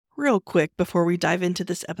real quick before we dive into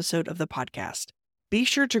this episode of the podcast. Be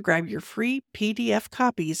sure to grab your free PDF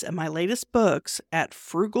copies of my latest books at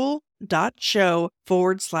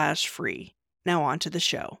frugal.show/free. Now on to the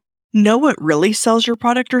show. Know what really sells your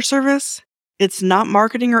product or service? It's not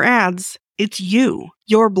marketing or ads. It's you,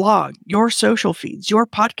 your blog, your social feeds, your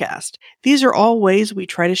podcast. These are all ways we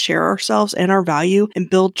try to share ourselves and our value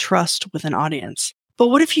and build trust with an audience. But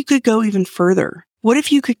what if you could go even further? What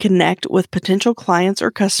if you could connect with potential clients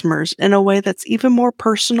or customers in a way that's even more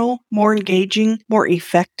personal, more engaging, more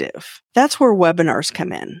effective? That's where webinars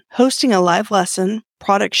come in. Hosting a live lesson,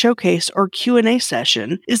 product showcase, or Q&A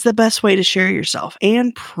session is the best way to share yourself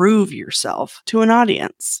and prove yourself to an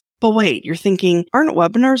audience. But wait, you're thinking, aren't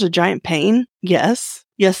webinars a giant pain? Yes,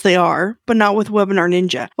 they are, but not with Webinar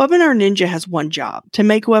Ninja. Webinar Ninja has one job: to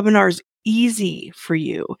make webinars easy for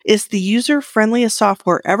you. It's the user-friendliest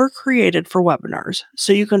software ever created for webinars,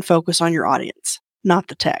 so you can focus on your audience, not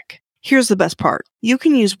the tech. Here's the best part. You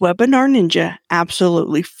can use Webinar Ninja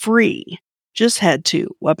absolutely free. Just head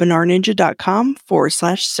to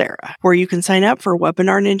webinarninja.com/Sarah, where you can sign up for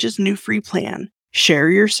Webinar Ninja's new free plan.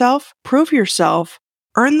 Share yourself, prove yourself,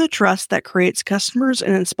 earn the trust that creates customers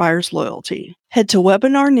and inspires loyalty. Head to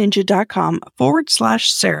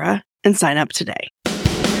webinarninja.com/Sarah and sign up today.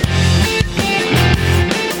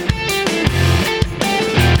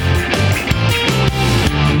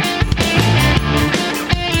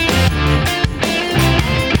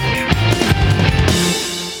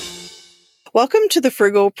 Welcome to the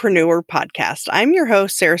Frugalpreneur Podcast. I'm your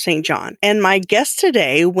host, Sarah St. John, and my guest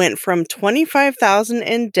today went from $25,000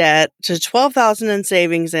 in debt to $12,000 in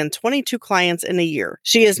savings and 22 clients in a year.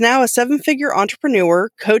 She is now a 7-figure entrepreneur,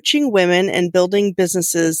 coaching women and building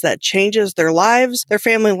businesses that changes their lives, their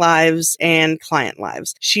family lives, and client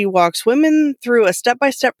lives. She walks women through a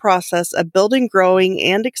step-by-step process of building, growing,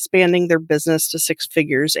 and expanding their business to 6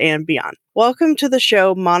 figures and beyond. Welcome to the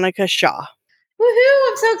show, Monica Shaw. Woohoo!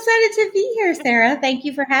 I'm so excited to be here, Sarah. Thank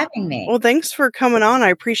you for having me. Well, thanks for coming on. I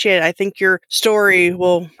appreciate it. I think your story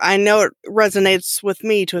I know it resonates with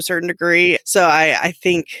me to a certain degree. So I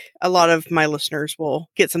think a lot of my listeners will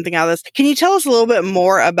get something out of this. Can you tell us a little bit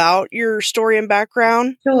more about your story and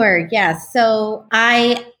background? Sure. Yes. So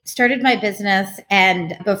I started my business,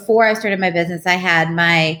 and before I started my business, I had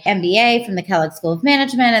my MBA from the Kellogg School of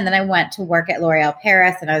Management, and then I went to work at L'Oreal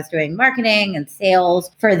Paris, and I was doing marketing and sales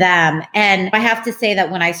for them. And I have to say that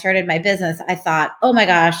when I started my business, I thought, oh my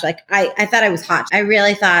gosh, I thought I was hot. I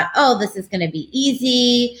really thought, oh, this is going to be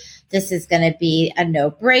easy. This is going to be a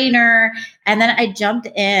no-brainer. And then I jumped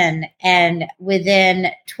in, and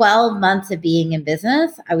within 12 months of being in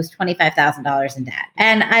business, I was $25,000 in debt.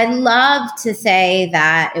 And I love to say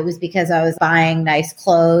that it was because I was buying nice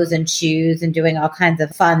clothes and shoes and doing all kinds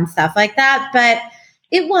of fun stuff like that. But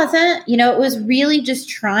it wasn't, it was really just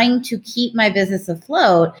trying to keep my business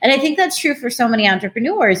afloat. And I think that's true for so many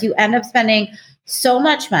entrepreneurs. You end up spending so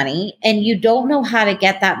much money and you don't know how to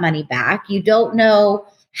get that money back. You don't know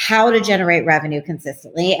how to generate revenue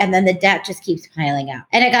consistently. And then the debt just keeps piling up.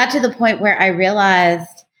 And it got to the point where I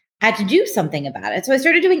realized I had to do something about it. So I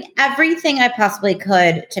started doing everything I possibly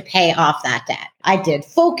could to pay off that debt. I did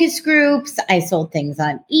focus groups. I sold things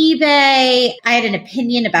on eBay. I had an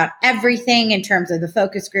opinion about everything in terms of the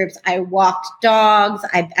focus groups. I walked dogs.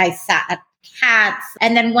 I sat at cats.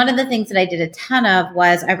 And then one of the things that I did a ton of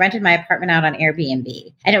was I rented my apartment out on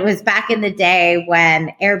Airbnb. And it was back in the day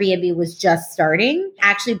when Airbnb was just starting.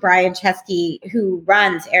 Actually, Brian Chesky, who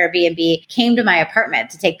runs Airbnb, came to my apartment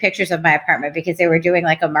to take pictures of my apartment because they were doing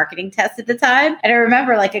like a marketing test at the time. And I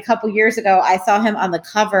remember like a couple years ago, I saw him on the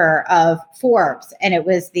cover of Forbes, and it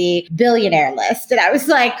was the billionaire list. And I was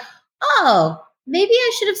like, oh, maybe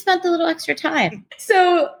I should have spent a little extra time.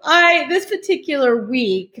 So this particular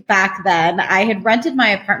week back then, I had rented my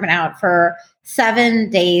apartment out for 7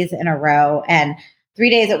 days in a row, and 3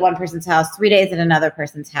 days at one person's house, 3 days at another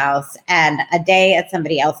person's house, and a day at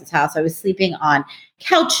somebody else's house. I was sleeping on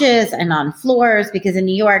couches and on floors because in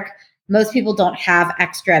New York, most people don't have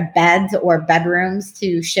extra beds or bedrooms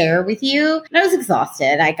to share with you. And I was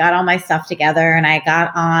exhausted. I got all my stuff together and I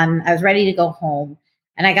was ready to go home,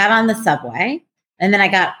 and I got on the subway. And then I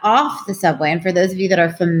got off the subway. And for those of you that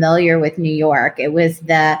are familiar with New York, it was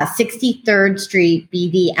the 63rd Street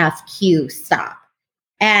BVFQ stop.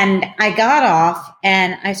 And I got off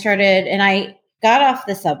and I got off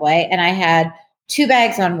the subway, and I had 2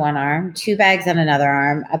 bags on one arm, 2 bags on another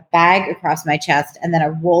arm, a bag across my chest, and then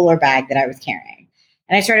a roller bag that I was carrying.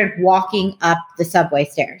 And I started walking up the subway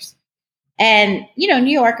stairs. And,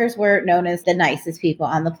 New Yorkers were known as the nicest people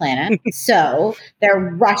on the planet. So they're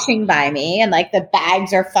rushing by me and like the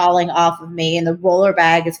bags are falling off of me and the roller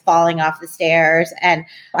bag is falling off the stairs. And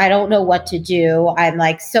I don't know what to do. I'm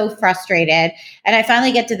like so frustrated. And I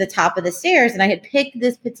finally get to the top of the stairs and I had picked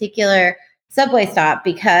this particular subway stop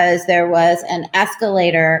because there was an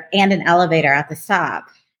escalator and an elevator at the stop.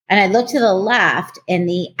 And I looked to the left and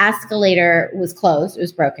the escalator was closed. It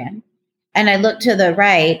was broken. And I looked to the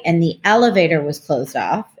right and the elevator was closed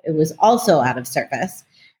off. It was also out of service.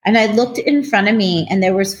 And I looked in front of me and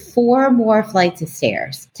there was 4 more flights of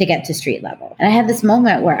stairs to get to street level. And I had this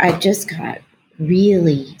moment where I just got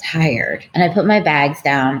really tired. And I put my bags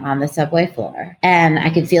down on the subway floor and I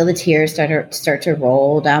could feel the tears start to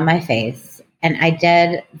roll down my face. And I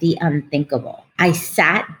did the unthinkable. I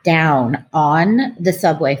sat down on the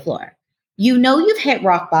subway floor. You've hit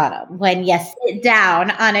rock bottom when you sit down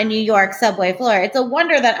on a New York subway floor. It's a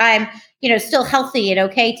wonder that I'm, still healthy and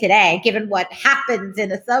okay today, given what happens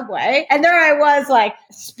in a subway. And there I was like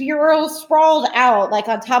sprawled out, like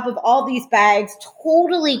on top of all these bags,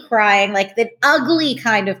 totally crying, like the ugly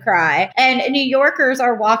kind of cry. And New Yorkers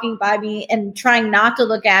are walking by me and trying not to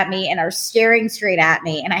look at me and are staring straight at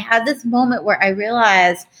me. And I had this moment where I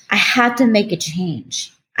realized I had to make a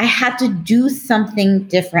change. I had to do something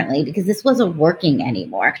differently because this wasn't working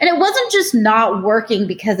anymore. And it wasn't just not working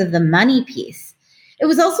because of the money piece. It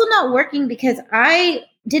was also not working because I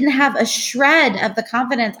didn't have a shred of the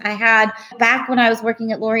confidence I had back when I was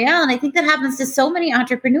working at L'Oreal. And I think that happens to so many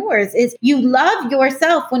entrepreneurs is you love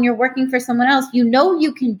yourself when you're working for someone else. You know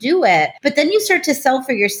you can do it, but then you start to sell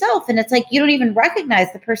for yourself. And it's like you don't even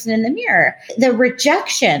recognize the person in the mirror. The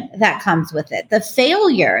rejection that comes with it, the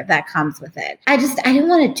failure that comes with it. I didn't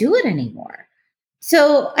want to do it anymore.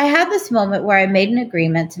 So I had this moment where I made an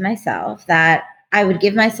agreement to myself that I would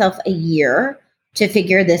give myself a year to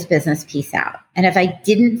figure this business piece out. And if I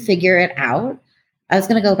didn't figure it out, I was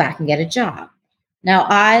going to go back and get a job. Now,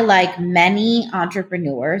 I, like many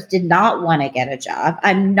entrepreneurs, did not want to get a job.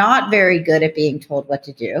 I'm not very good at being told what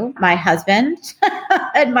to do. My husband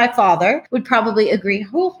and my father would probably agree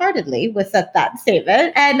wholeheartedly with that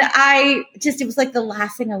statement. And it was like the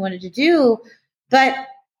last thing I wanted to do. But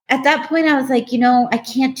at that point, I was like, I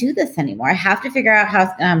can't do this anymore. I have to figure out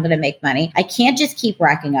how I'm going to make money. I can't just keep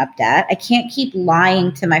racking up debt. I can't keep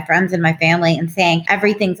lying to my friends and my family and saying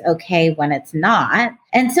everything's okay when it's not.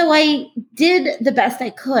 And so I did the best I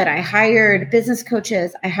could. I hired business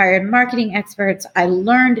coaches. I hired marketing experts. I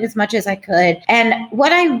learned as much as I could. And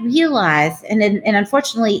what I realized, and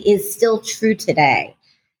unfortunately is still true today,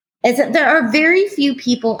 is that there are very few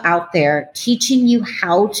people out there teaching you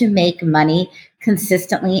how to make money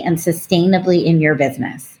consistently and sustainably in your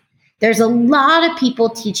business. There's a lot of people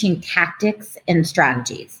teaching tactics and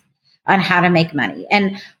strategies on how to make money.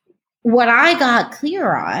 And what I got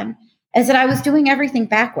clear on is that I was doing everything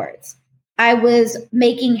backwards. I was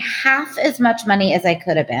making half as much money as I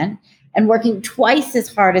could have been and working twice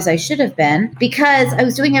as hard as I should have been because I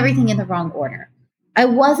was doing everything in the wrong order. I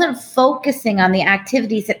wasn't focusing on the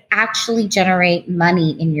activities that actually generate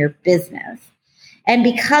money in your business. And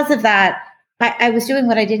because of that, I was doing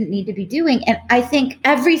what I didn't need to be doing. And I think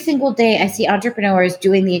every single day I see entrepreneurs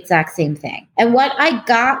doing the exact same thing. And what I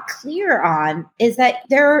got clear on is that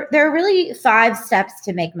there are really 5 steps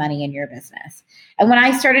to make money in your business. And when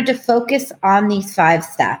I started to focus on these 5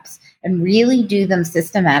 steps and really do them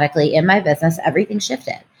systematically in my business, everything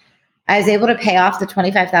shifted. I was able to pay off the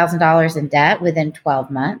 $25,000 in debt within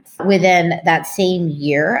 12 months. Within that same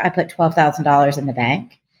year, I put $12,000 in the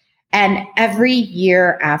bank. And every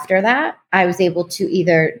year after that, I was able to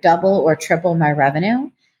either double or triple my revenue.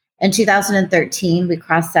 In 2013, we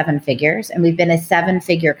crossed 7 figures, and we've been a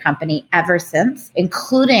 7-figure company ever since,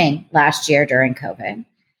 including last year during COVID.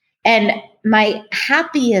 And my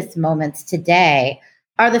happiest moments today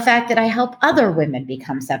are the fact that I help other women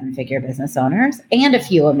become 7-figure business owners and a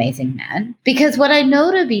few amazing men. Because what I know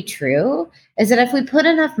to be true is that if we put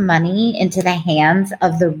enough money into the hands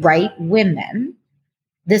of the right women,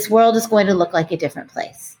 this world is going to look like a different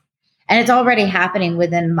place. And it's already happening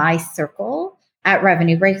within my circle at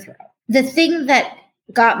Revenue Breakthrough. The thing that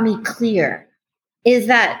got me clear is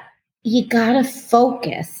that you got to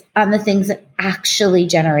focus on the things that actually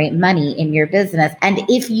generate money in your business. And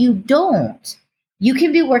if you don't, you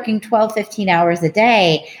can be working 12, 15 hours a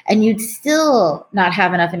day and you'd still not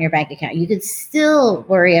have enough in your bank account. You could still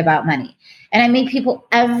worry about money. And I meet people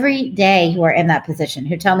every day who are in that position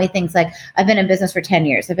who tell me things like, I've been in business for 10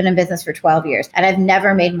 years. I've been in business for 12 years and I've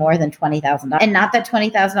never made more than $20,000. And not that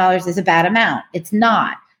 $20,000 is a bad amount. It's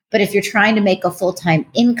not. But if you're trying to make a full-time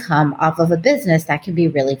income off of a business, that can be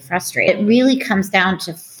really frustrating. It really comes down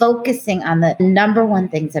to focusing on the number one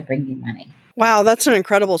things that bring you money. Wow, that's an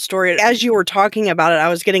incredible story. As you were talking about it, I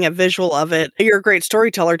was getting a visual of it. You're a great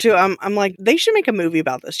storyteller too. I'm like, they should make a movie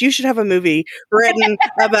about this. You should have a movie written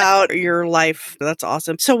about your life. That's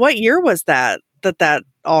awesome. So what year was that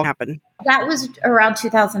all happened? That was around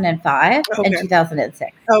 2005 and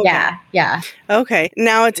 2006. Okay. Yeah. Okay.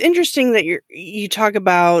 Now it's interesting that you talk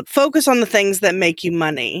about focus on the things that make you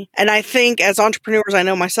money. And I think as entrepreneurs, I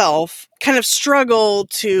know myself, kind of struggle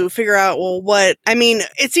to figure out,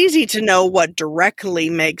 it's easy to know what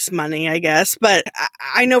directly makes money, I guess. But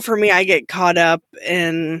I know for me, I get caught up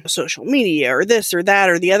in social media or this or that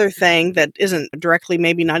or the other thing that isn't directly,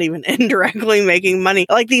 maybe not even indirectly making money,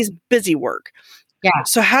 like these busy work. Yeah.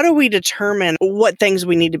 So how do we determine what things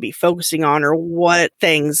we need to be focusing on or what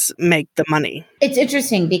things make the money? It's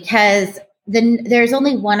interesting because there's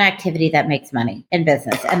only one activity that makes money in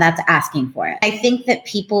business, and that's asking for it. I think that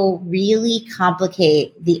people really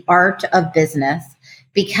complicate the art of business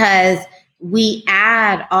because we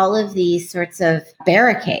add all of these sorts of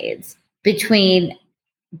barricades between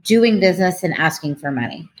doing business and asking for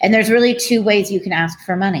money. And there's really two ways you can ask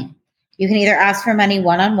for money. You can either ask for money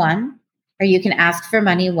one-on-one, or you can ask for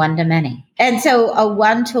money one-to-many. And so a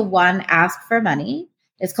one-to-one ask for money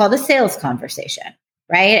is called a sales conversation,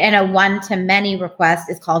 right? And a one-to-many request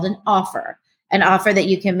is called an offer that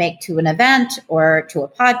you can make to an event or to a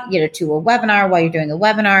to a webinar while you're doing a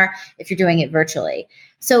webinar, if you're doing it virtually.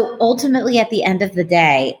 So ultimately, at the end of the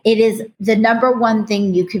day, it is the number one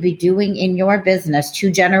thing you could be doing in your business to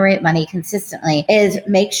generate money consistently is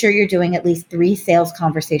make sure you're doing at least 3 sales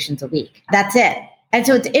conversations a week. That's it. And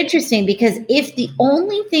so it's interesting because if the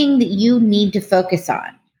only thing that you need to focus on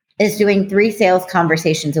is doing 3 sales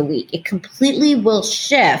conversations a week, it completely will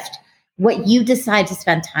shift what you decide to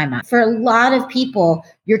spend time on. For a lot of people,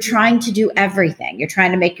 you're trying to do everything. You're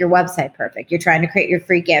trying to make your website perfect. You're trying to create your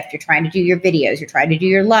free gift. You're trying to do your videos. You're trying to do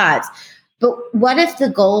your lives. But what if the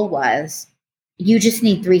goal was you just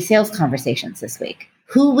need 3 sales conversations this week?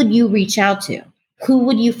 Who would you reach out to? Who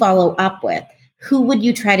would you follow up with? Who would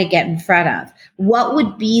you try to get in front of? What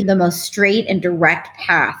would be the most straight and direct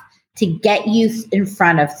path to get you in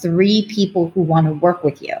front of 3 people who want to work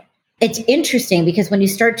with you? It's interesting because when you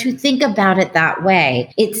start to think about it that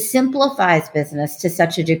way, it simplifies business to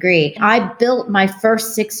such a degree. I built my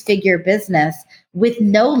first 6-figure business with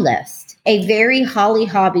no list, a very Holly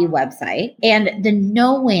Hobby website, and the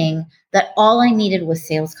knowing that all I needed was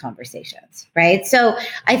sales conversations, right? So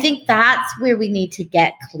I think that's where we need to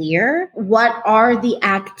get clear. What are the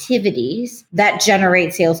activities that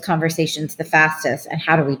generate sales conversations the fastest, and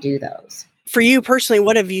how do we do those? For you personally,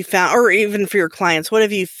 what have you found, or even for your clients, what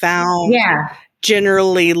have you found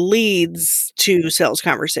generally leads to sales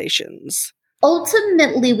conversations?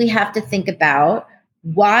 Ultimately, we have to think about,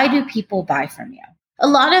 why do people buy from you? A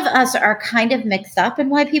lot of us are kind of mixed up in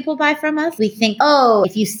why people buy from us. We think,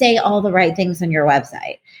 if you say all the right things on your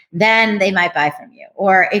website, then they might buy from you.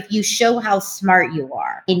 Or if you show how smart you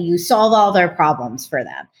are and you solve all their problems for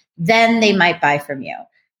them, then they might buy from you.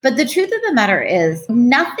 But the truth of the matter is,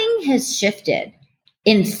 nothing has shifted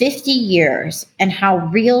in 50 years and how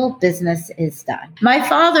real business is done. My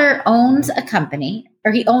father owns a company,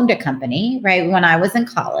 or he owned a company, right, when I was in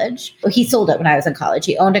college. Well, he sold it when I was in college.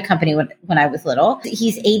 He owned a company when I was little.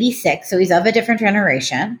 He's 86, so he's of a different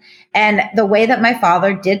generation. And the way that my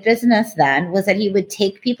father did business then was that he would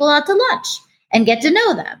take people out to lunch and get to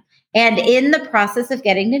know them. And in the process of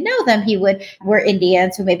getting to know them, we're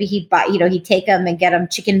Indian. So maybe he'd take them and get them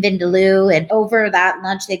chicken vindaloo. And over that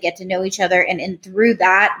lunch, they get to know each other. And through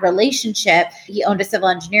that relationship, he owned a civil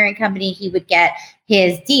engineering company. He would get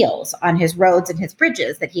his deals on his roads and his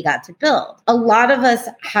bridges that he got to build. A lot of us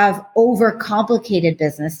have overcomplicated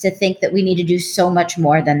business to think that we need to do so much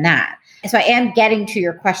more than that. So I am getting to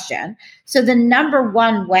your question. So the number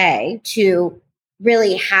one way to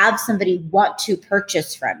really have somebody want to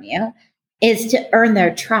purchase from you is to earn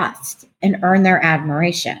their trust and earn their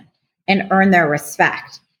admiration and earn their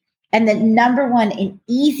respect. And the number one and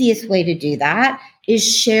easiest way to do that is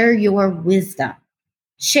share your wisdom.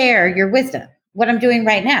 Share your wisdom. What I'm doing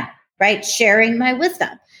right now, right? Sharing my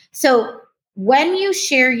wisdom. So when you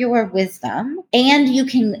share your wisdom and you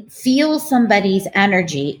can feel somebody's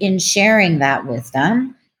energy in sharing that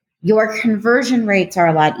wisdom, your conversion rates are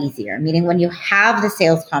a lot easier, meaning when you have the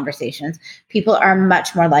sales conversations, people are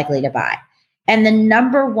much more likely to buy. And the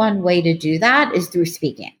number one way to do that is through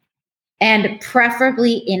speaking, and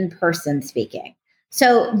preferably in-person speaking.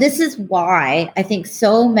 So this is why I think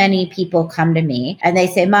so many people come to me and they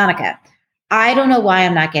say, Monica, I don't know why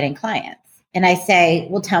I'm not getting clients. And I say,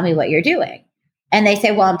 well, tell me what you're doing. And they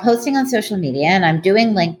say, well, I'm posting on social media and I'm doing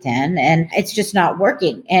LinkedIn and it's just not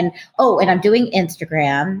working. And and I'm doing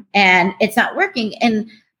Instagram and it's not working. And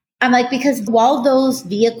I'm like, because while those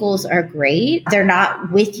vehicles are great, they're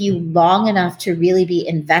not with you long enough to really be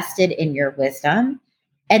invested in your wisdom.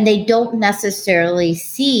 And they don't necessarily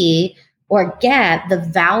see or get the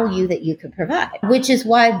value that you could provide, which is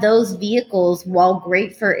why those vehicles, while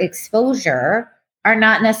great for exposure, are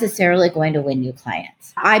not necessarily going to win you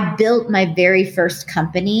clients. I built my very first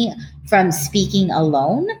company from speaking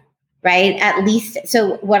alone, right? At least,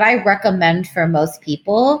 so what I recommend for most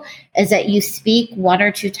people is that you speak 1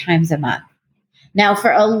 or 2 times a month. Now,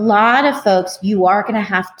 for a lot of folks, you are going to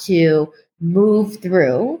have to move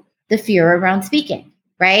through the fear around speaking,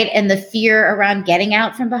 right? And the fear around getting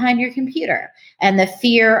out from behind your computer, and the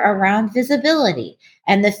fear around visibility,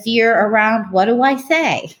 and the fear around what do I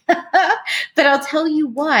say? But I'll tell you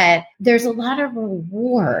what, there's a lot of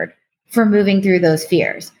reward for moving through those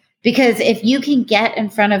fears. Because if you can get in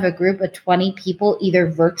front of a group of 20 people, either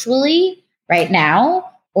virtually right now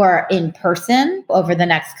or in person over the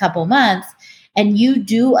next couple months, and you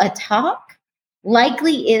do a talk,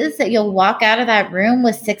 likely is that you'll walk out of that room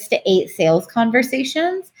with 6 to 8 sales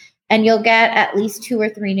conversations and you'll get at least 2 or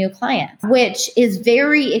 3 new clients, which is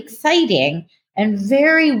very exciting and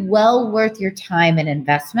very well worth your time and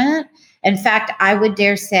investment. In fact, I would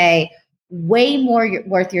dare say way more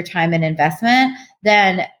worth your time and investment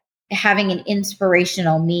than having an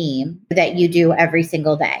inspirational meme that you do every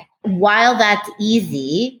single day. While that's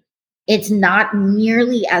easy, it's not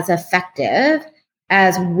nearly as effective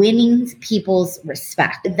as winning people's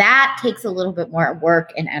respect. That takes a little bit more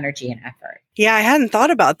work and energy and effort. Yeah, I hadn't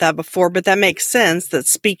thought about that before, but that makes sense that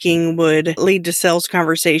speaking would lead to sales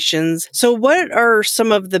conversations. So what are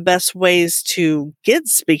some of the best ways to get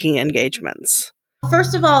speaking engagements?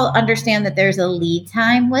 First of all, understand that there's a lead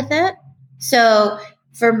time with it. So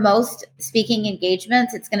for most speaking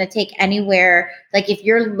engagements, it's going to take anywhere, like if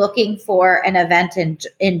you're looking for an event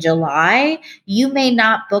in July, you may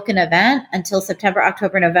not book an event until September,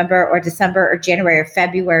 October, November, or December, or January, or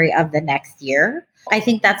February of the next year. I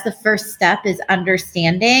think that's the first step, is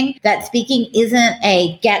understanding that speaking isn't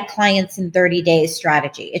a get clients in 30 days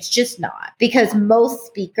strategy. It's just not, because most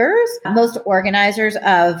speakers, most organizers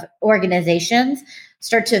of organizations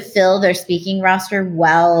start to fill their speaking roster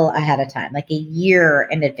well ahead of time, like a year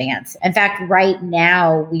in advance. In fact, right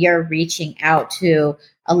now we are reaching out to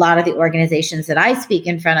a lot of the organizations that I speak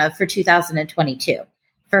in front of for 2022.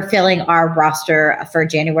 For filling our roster for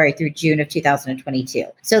January through June of 2022.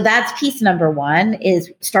 So that's piece number 1, is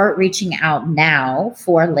start reaching out now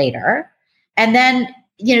for later. And then,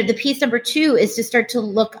 the piece number 2 is to start to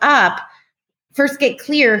look up, first get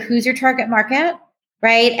clear, who's your target market,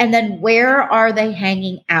 right? And then where are they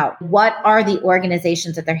hanging out? What are the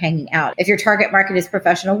organizations that they're hanging out? If your target market is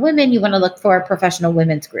professional women, you want to look for professional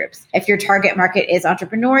women's groups. If your target market is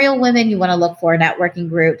entrepreneurial women, you want to look for networking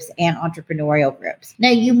groups and entrepreneurial groups. Now,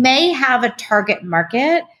 you may have a target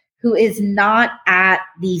market who is not at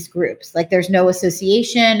these groups. Like there's no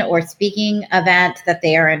association or speaking event that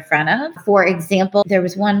they are in front of. For example, there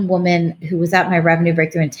was one woman who was at my Revenue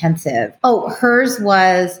Breakthrough Intensive. Hers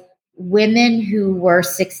was women who were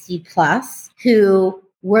 60 plus who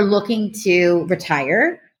were looking to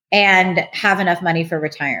retire and have enough money for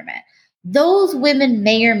retirement. Those women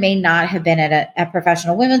may or may not have been at a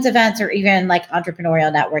professional women's events or even like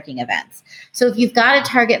entrepreneurial networking events. So if you've got a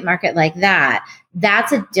target market like that,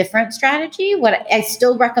 that's a different strategy. What I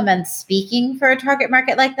still recommend speaking for a target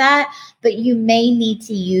market like that, but you may need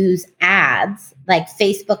to use ads like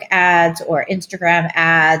Facebook ads or Instagram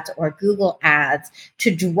ads or Google ads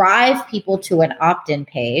to drive people to an opt-in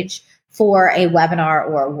page for a webinar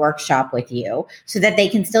or a workshop with you so that they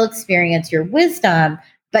can still experience your wisdom,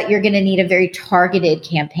 but you're going to need a very targeted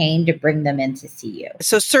campaign to bring them in to see you.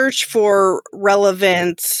 So search for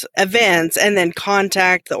relevant events and then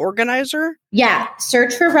contact the organizer? Yeah,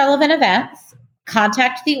 search for relevant events,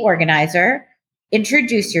 contact the organizer,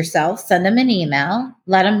 introduce yourself, send them an email,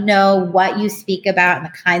 let them know what you speak about and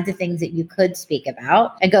the kinds of things that you could speak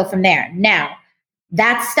about, and go from there. Now,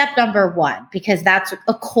 that's step number 1, because that's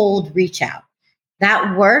a cold reach out.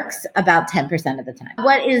 That works about 10% of the time.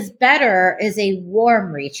 What is better is a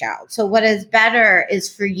warm reach out. So what is better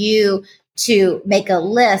is for you to make a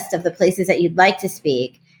list of the places that you'd like to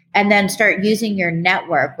speak and then start using your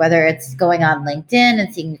network, whether it's going on LinkedIn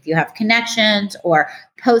and seeing if you have connections or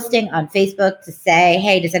posting on Facebook to say,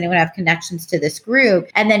 hey, does anyone have connections to this group?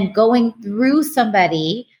 And then going through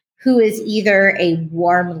somebody who is either a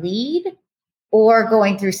warm lead or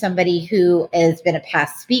going through somebody who has been a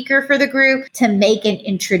past speaker for the group to make an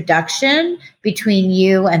introduction between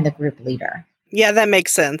you and the group leader. Yeah, that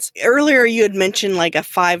makes sense. Earlier, you had mentioned like a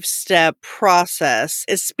 5-step process.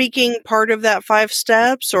 Is speaking part of that 5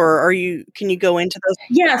 steps, or can you go into those?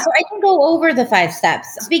 Yeah, so I can go over the 5 steps.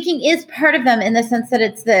 Speaking is part of them in the sense that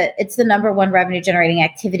it's the number one revenue generating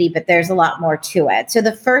activity, but there's a lot more to it. So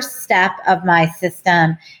the first step of my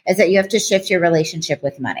system is that you have to shift your relationship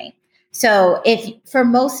with money. So if for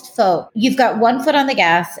most folk, you've got one foot on the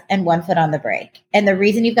gas and one foot on the brake. And the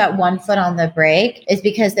reason you've got one foot on the brake is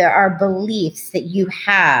because there are beliefs that you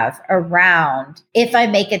have around, if I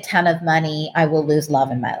make a ton of money, I will lose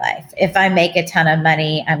love in my life. If I make a ton of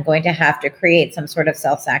money, I'm going to have to create some sort of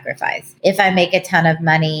self-sacrifice. If I make a ton of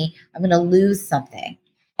money, I'm going to lose something.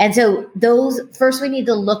 And so first we need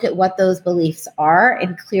to look at what those beliefs are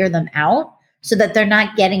and clear them out, so that they're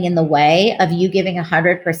not getting in the way of you giving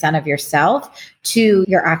 100% of yourself to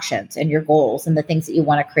your actions and your goals and the things that you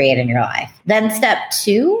want to create in your life. Then step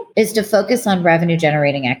 2 is to focus on revenue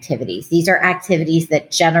generating activities. These are activities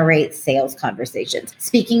that generate sales conversations.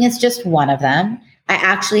 Speaking is just one of them. I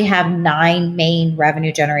actually have 9 main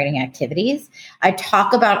revenue generating activities. I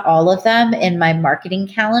talk about all of them in my marketing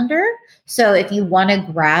calendar. So if you want to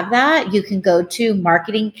grab that, you can go to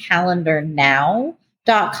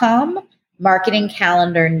marketingcalendarnow.com.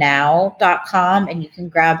 marketingcalendarnow.com, and you can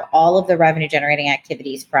grab all of the revenue generating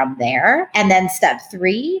activities from there. And then step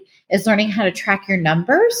 3 is learning how to track your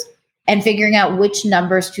numbers and figuring out which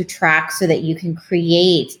numbers to track so that you can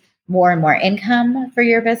create more and more income for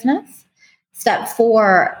your business. Step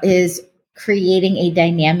 4 is creating a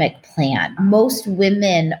dynamic plan. Most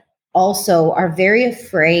women also are very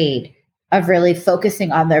afraid of really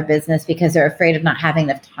focusing on their business because they're afraid of not having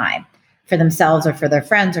enough time for themselves or for their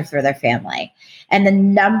friends or for their family. And the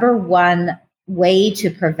number one way to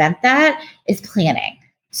prevent that is planning.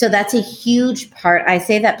 So that's a huge part. I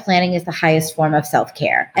say that planning is the highest form of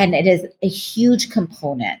self-care. And it is a huge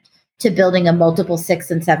component to building a multiple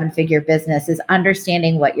 6 and 7 figure business, is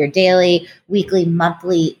understanding what your daily, weekly,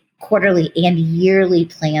 monthly, quarterly, and yearly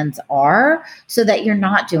plans are, so that you're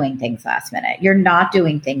not doing things last minute. You're not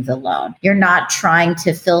doing things alone. You're not trying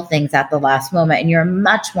to fill things at the last moment, and you're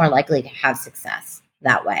much more likely to have success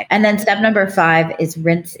that way. And then step number 5 is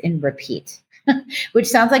rinse and repeat, which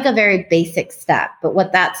sounds like a very basic step. But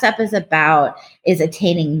what that step is about is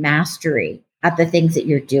attaining mastery at the things that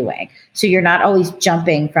you're doing. So you're not always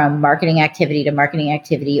jumping from marketing activity to marketing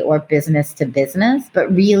activity or business to business,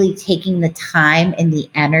 but really taking the time and the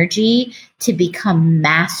energy to become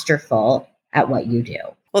masterful at what you do.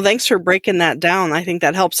 Well, thanks for breaking that down. I think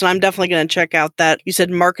that helps. And I'm definitely going to check out that. You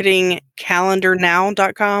said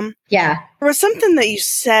marketingcalendarnow.com. Yeah. There was something that you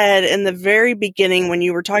said in the very beginning when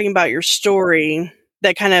you were talking about your story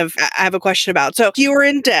that kind of I have a question about. So you were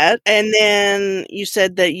in debt, and then you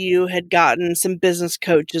said that you had gotten some business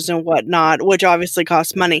coaches and whatnot, which obviously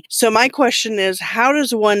costs money. So my question is, how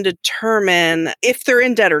does one determine if they're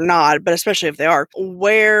in debt or not, but especially if they are,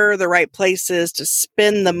 where the right place is to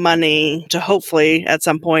spend the money to hopefully at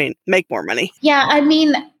some point make more money? Yeah, I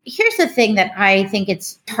mean, here's the thing that I think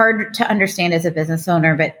it's hard to understand as a business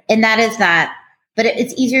owner, but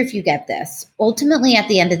it's easier if you get this. Ultimately, at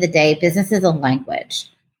the end of the day, business is a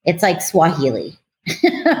language. It's like Swahili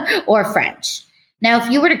or French. Now, if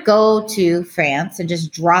you were to go to France and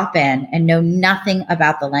just drop in and know nothing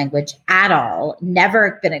about the language at all,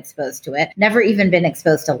 never been exposed to it, never even been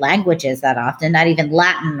exposed to languages that often, not even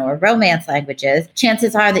Latin or Romance languages,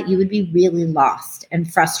 chances are that you would be really lost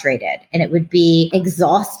and frustrated, and it would be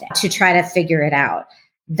exhausting to try to figure it out.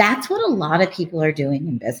 That's what a lot of people are doing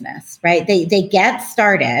in business, right? They get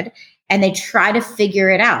started and they try to figure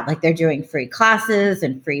it out. Like they're doing free classes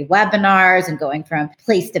and free webinars and going from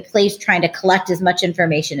place to place, trying to collect as much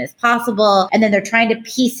information as possible. And then they're trying to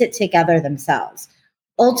piece it together themselves.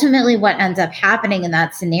 Ultimately, what ends up happening in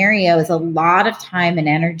that scenario is a lot of time and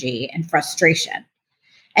energy and frustration.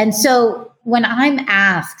 And so when I'm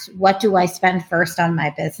asked, what do I spend first on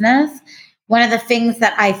my business? One of the things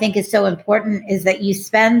that I think is so important is that you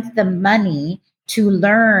spend the money to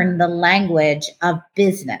learn the language of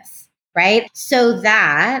business, right? So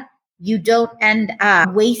that you don't end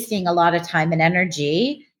up wasting a lot of time and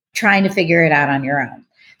energy trying to figure it out on your own.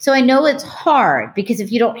 So I know it's hard because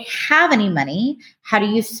if you don't have any money, how do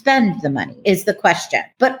you spend the money is the question.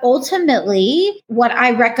 But ultimately, what I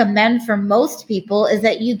recommend for most people is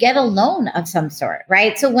that you get a loan of some sort,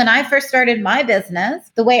 right? So when I first started my business,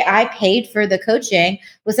 the way I paid for the coaching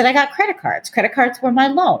was that I got credit cards. Credit cards were my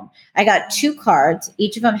loan. I got 2 cards.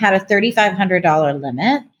 Each of them had a $3,500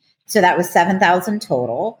 limit. So that was $7,000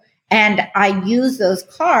 total. And I use those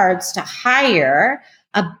cards to hire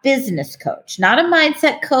a business coach, not a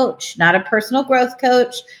mindset coach, not a personal growth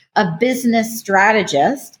coach, a business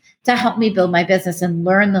strategist to help me build my business and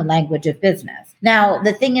learn the language of business. Now,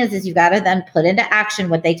 the thing is you got to then put into action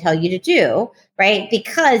what they tell you to do, right?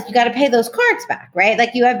 Because you got to pay those cards back, right?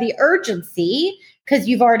 Like you have the urgency because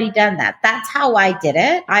you've already done that. That's how I did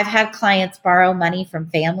it. I've had clients borrow money from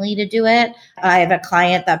family to do it. I have a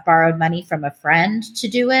client that borrowed money from a friend to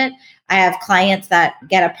do it. I have clients that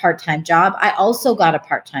get a part-time job. I also got a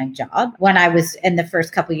part-time job when I was in the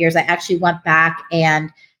first couple of years. I actually went back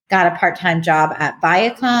and got a part-time job at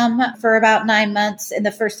Viacom for about 9 months in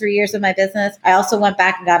the first 3 years of my business. I also went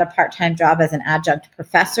back and got a part-time job as an adjunct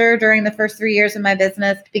professor during the first 3 years of my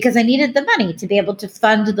business because I needed the money to be able to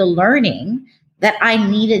fund the learning that I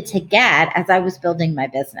needed to get as I was building my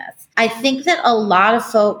business. I think that a lot of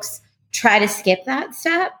folks try to skip that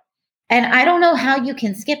step, and I don't know how you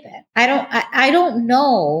can skip it. I don't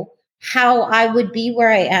know how I would be where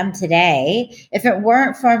I am today if it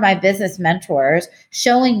weren't for my business mentors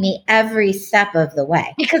showing me every step of the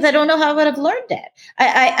way, because I don't know how I would have learned it.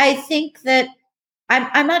 I think that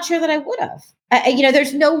I'm not sure that I would have.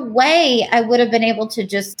 There's no way I would have been able to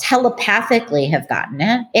just telepathically have gotten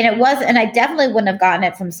it. And I definitely wouldn't have gotten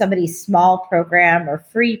it from somebody's small program or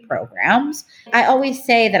free programs. I always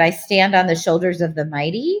say that I stand on the shoulders of the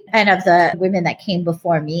mighty and of the women that came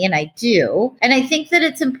before me, and I do. And I think that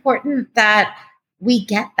it's important that we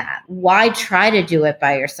get that. Why try to do it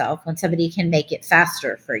by yourself when somebody can make it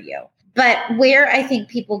faster for you? But where I think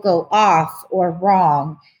people go off or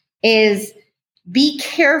wrong is be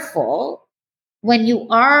careful when you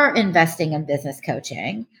are investing in business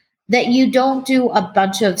coaching that you don't do a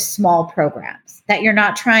bunch of small programs, that you're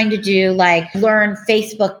not trying to do like learn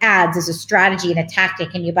Facebook ads as a strategy and a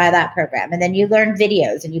tactic and you buy that program. And then you learn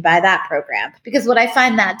videos and you buy that program. Because what I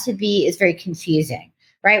find that to be is very confusing,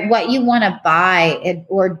 right? What you want to buy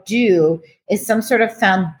or do is some sort of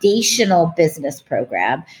foundational business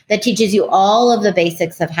program that teaches you all of the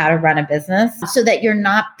basics of how to run a business so that you're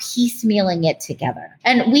not piecemealing it together.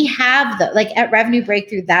 And we have at Revenue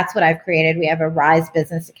Breakthrough, that's what I've created. We have a Rise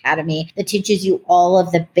Business Academy that teaches you all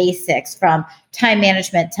of the basics from time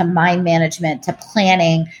management to mind management to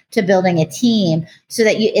planning to building a team so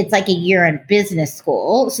that it's like a year in business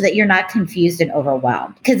school so that you're not confused and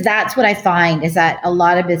overwhelmed. Because that's what I find is that a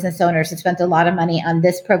lot of business owners have spent a lot of money on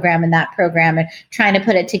this program and that program and trying to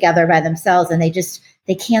put it together by themselves, and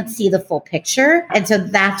they can't see the full picture. And so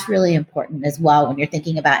that's really important as well when you're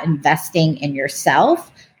thinking about investing in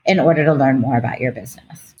yourself in order to learn more about your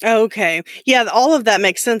business. Okay. Yeah, all of that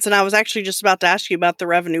makes sense. And I was actually just about to ask you about the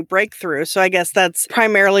Revenue Breakthrough. So I guess that's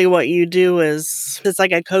primarily what you do is it's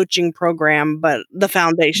like a coaching program, but the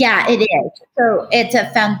foundation. Yeah, it is. So it's a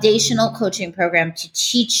foundational coaching program to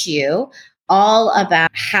teach you all about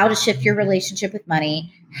how to shift your relationship with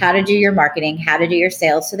money, how to do your marketing, how to do your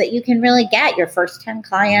sales so that you can really get your first 10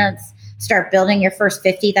 clients, start building your first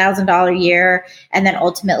 $50,000 a year, and then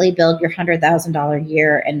ultimately build your $100,000 a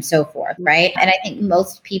year and so forth, right? And I think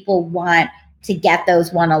most people want to get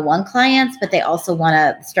those one-on-one clients, but they also want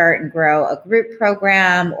to start and grow a group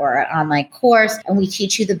program or an online course. And we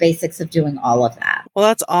teach you the basics of doing all of that. Well,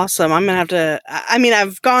 that's awesome. I'm going to have to,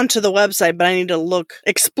 I've gone to the website, but I need to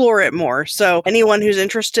explore it more. So anyone who's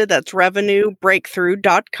interested, that's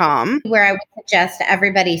revenuebreakthrough.com. Where I would suggest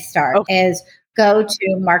everybody start is go to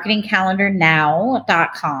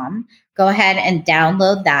marketingcalendarnow.com. Go ahead and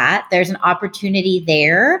download that. There's an opportunity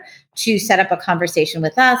there to set up a conversation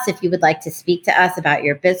with us if you would like to speak to us about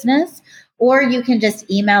your business, or you can just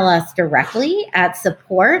email us directly at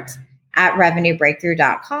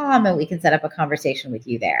support@revenuebreakthrough.com and we can set up a conversation with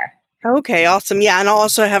you there. Okay, awesome. Yeah, and I'll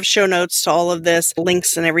also have show notes to all of this,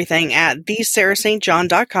 links and everything at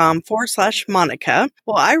thesarahstjohn.com/Monica.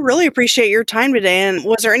 Well, I really appreciate your time today. And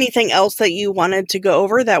was there anything else that you wanted to go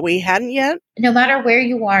over that we hadn't yet? No matter where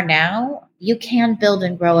you are now, you can build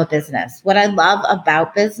and grow a business. What I love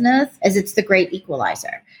about business is it's the great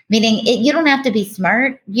equalizer, meaning you don't have to be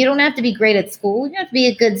smart. You don't have to be great at school. You don't have to be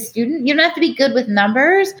a good student. You don't have to be good with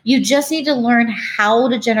numbers. You just need to learn how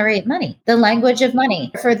to generate money, the language of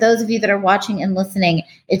money. For those of you that are watching and listening,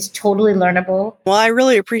 it's totally learnable. Well, I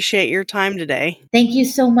really appreciate your time today. Thank you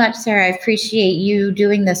so much, Sarah. I appreciate you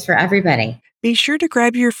doing this for everybody. Be sure to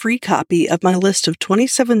grab your free copy of my list of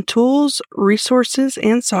 27 tools, resources,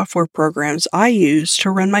 and software programs I use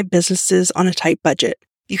to run my businesses on a tight budget.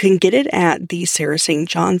 You can get it at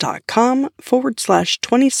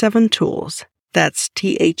thesarahstjohn.com/27 tools. That's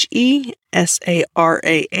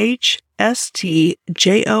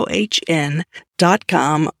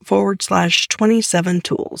TheSarahStJohn.com/27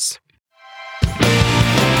 tools.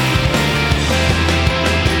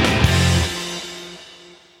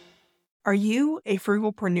 Are you a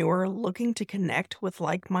frugalpreneur looking to connect with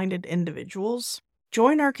like-minded individuals?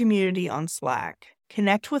 Join our community on Slack.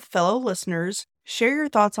 Connect with fellow listeners, share your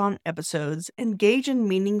thoughts on episodes, engage in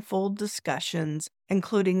meaningful discussions,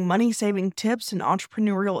 including money-saving tips and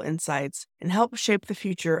entrepreneurial insights, and help shape the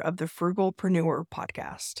future of the Frugalpreneur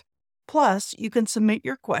podcast. Plus, you can submit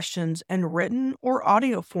your questions in written or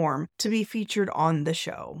audio form to be featured on the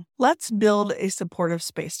show. Let's build a supportive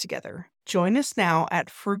space together. Join us now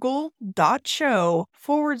at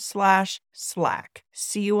frugal.show/Slack.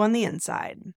 See you on the inside.